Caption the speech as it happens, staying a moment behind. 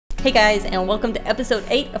Hey guys, and welcome to episode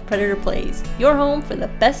 8 of Predator Plays, your home for the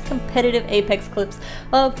best competitive Apex clips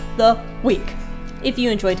of the week. If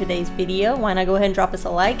you enjoyed today's video, why not go ahead and drop us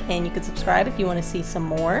a like, and you can subscribe if you want to see some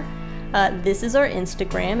more. This is our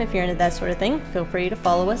Instagram. If you're into that sort of thing, feel free to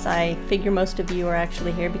follow us. I figure most of you are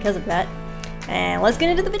actually here because of that. And let's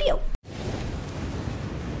get into the video.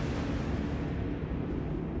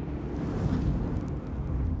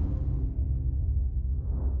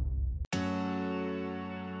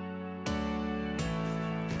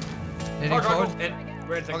 Heading forward.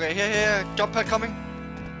 Okay, here, jump pad coming.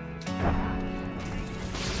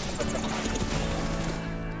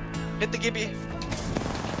 Hit the gibby.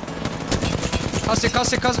 Caustic.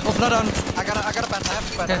 Oh, blood on. I got a band, I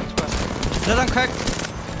have to band, Okay. Blood on crack.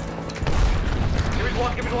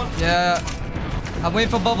 Give me one. Yeah. I'm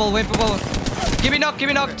waiting for bubble, Give me knocked.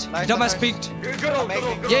 Nice, Dumbass nice. peeked.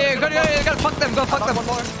 Amazing. Yeah, go, fuck them. One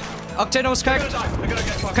more. Octano's cracked.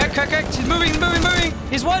 Crack. He's moving.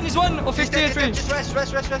 He's one. Or 50 and 3. Just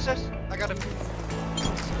rest. I got him.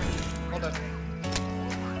 Hold on.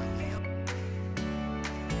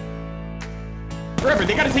 Forever,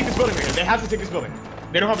 they gotta take this building right here. They have to take this building.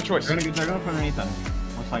 They don't have a choice. They're gonna put underneath them.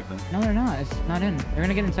 Most likely. No, they're not. It's not in. They're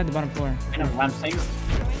gonna get inside the bottom floor. I know, I'm saying.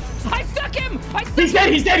 I stuck him! He's dead!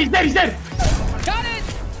 Got it!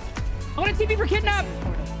 I want a TP for kidnap!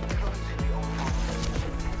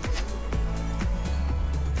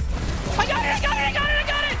 I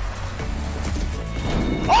got it!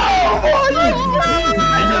 Oh boy!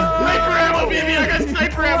 Sniper ammo, baby! I got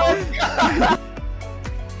sniper ammo!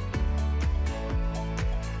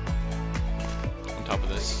 On top of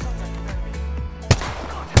this.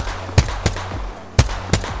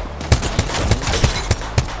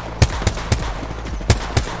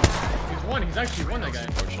 He's actually won that guy.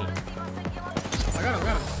 I got him.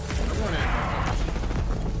 I'm going in.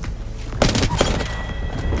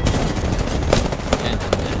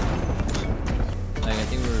 I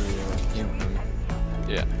think we're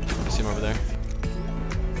Yeah, I see him over there.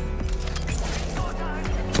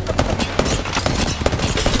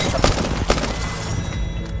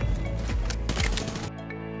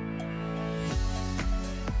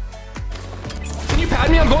 Can you pad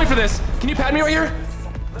me? I'm going for this. Can you pad me right here?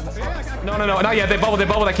 No, not yet. They bubbled.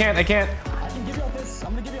 I can't. I can give you all this.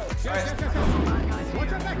 I'm gonna give you all this.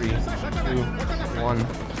 3, 2, 1.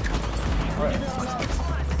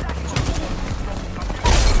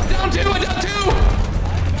 Down two.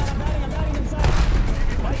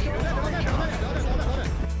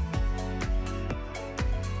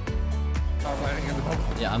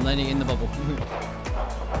 yeah, I'm landing in the bubble.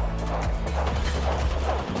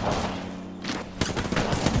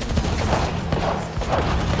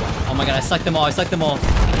 Oh my god, I sucked them all. I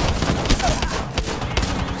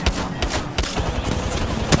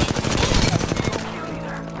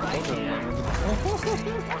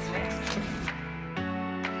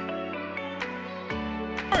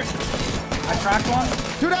cracked one.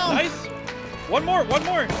 2 down. Nice. One more.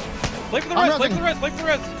 Play for the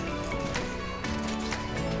rest.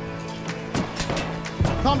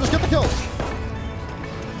 Tom, just get the kills.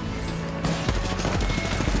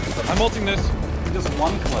 I'm ulting this. Just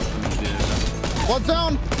one clip. One's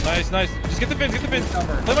down. Nice. Just get the fins.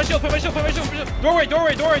 Play my shield. Doorway.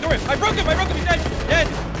 I broke him. He's dead.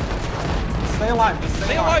 Stay alive.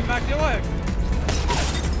 Stay alive, Max. Stay alive.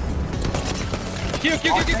 Q.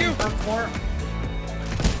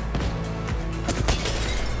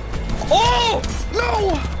 Oh!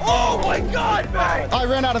 No! Oh my god, Max! I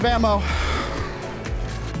ran out of ammo.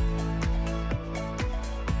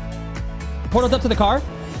 Portal's up to the car.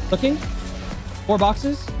 Looking. 4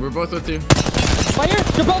 boxes. We're both with you. Fire!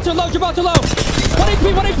 Gibraltar low! 1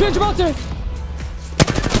 HP on Gibraltar!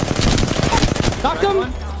 Knocked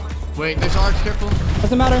him! Wait, there's ALGS, careful.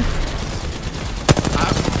 Doesn't matter.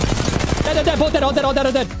 Dead. Both dead. All dead. I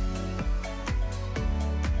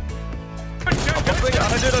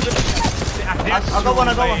got one.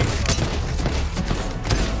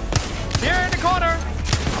 Here in the corner.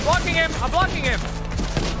 I'm blocking him.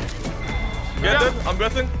 Get him. I'm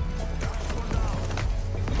guessing.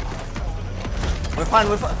 We're fine.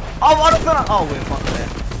 Oh, what gonna? Oh, we're fucking there.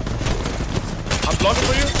 I'm blocking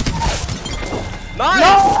for you.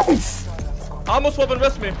 Nice! Almost swap and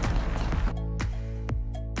rest me.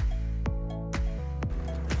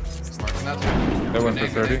 They went for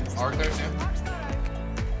 30. ARC there, yeah.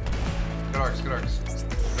 Good arcs.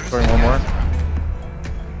 Throwing one more.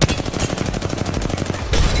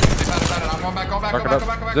 I'm going back. Go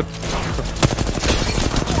back. Zip.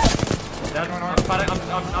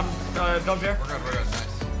 I'm done here. We're good.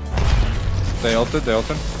 Nice. They ulted.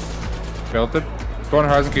 Go on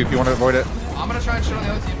Horizon Q if you want to avoid it. I'm gonna try and shoot on the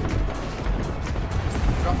other team.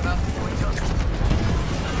 Drop it down.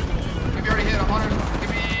 Maybe already hit 100.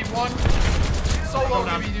 Give me one. Solo,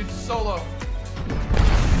 give me, dude. Solo.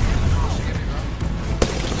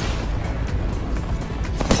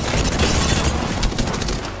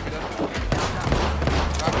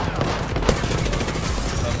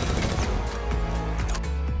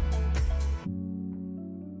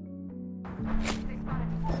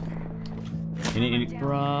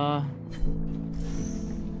 Bruh.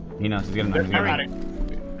 He knows he's getting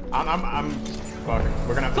I'm fuck.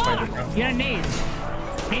 We're gonna have to fight this guy. Get a nade.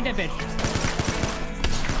 Nade that bitch.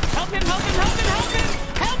 Help him, help him, help him, help him!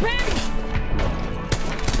 Help him!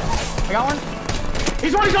 I got one.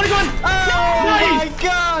 He's one. Oh my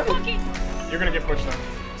god! You're gonna get pushed though.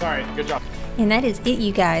 Sorry, good job. And that is it,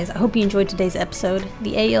 you guys. I hope you enjoyed today's episode.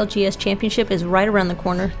 The ALGS Championship is right around the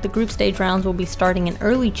corner. The group stage rounds will be starting in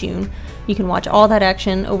early June. You can watch all that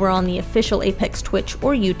action over on the official Apex Twitch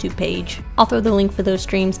or YouTube page. I'll throw the link for those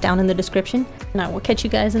streams down in the description, and I will catch you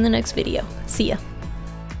guys in the next video. See ya.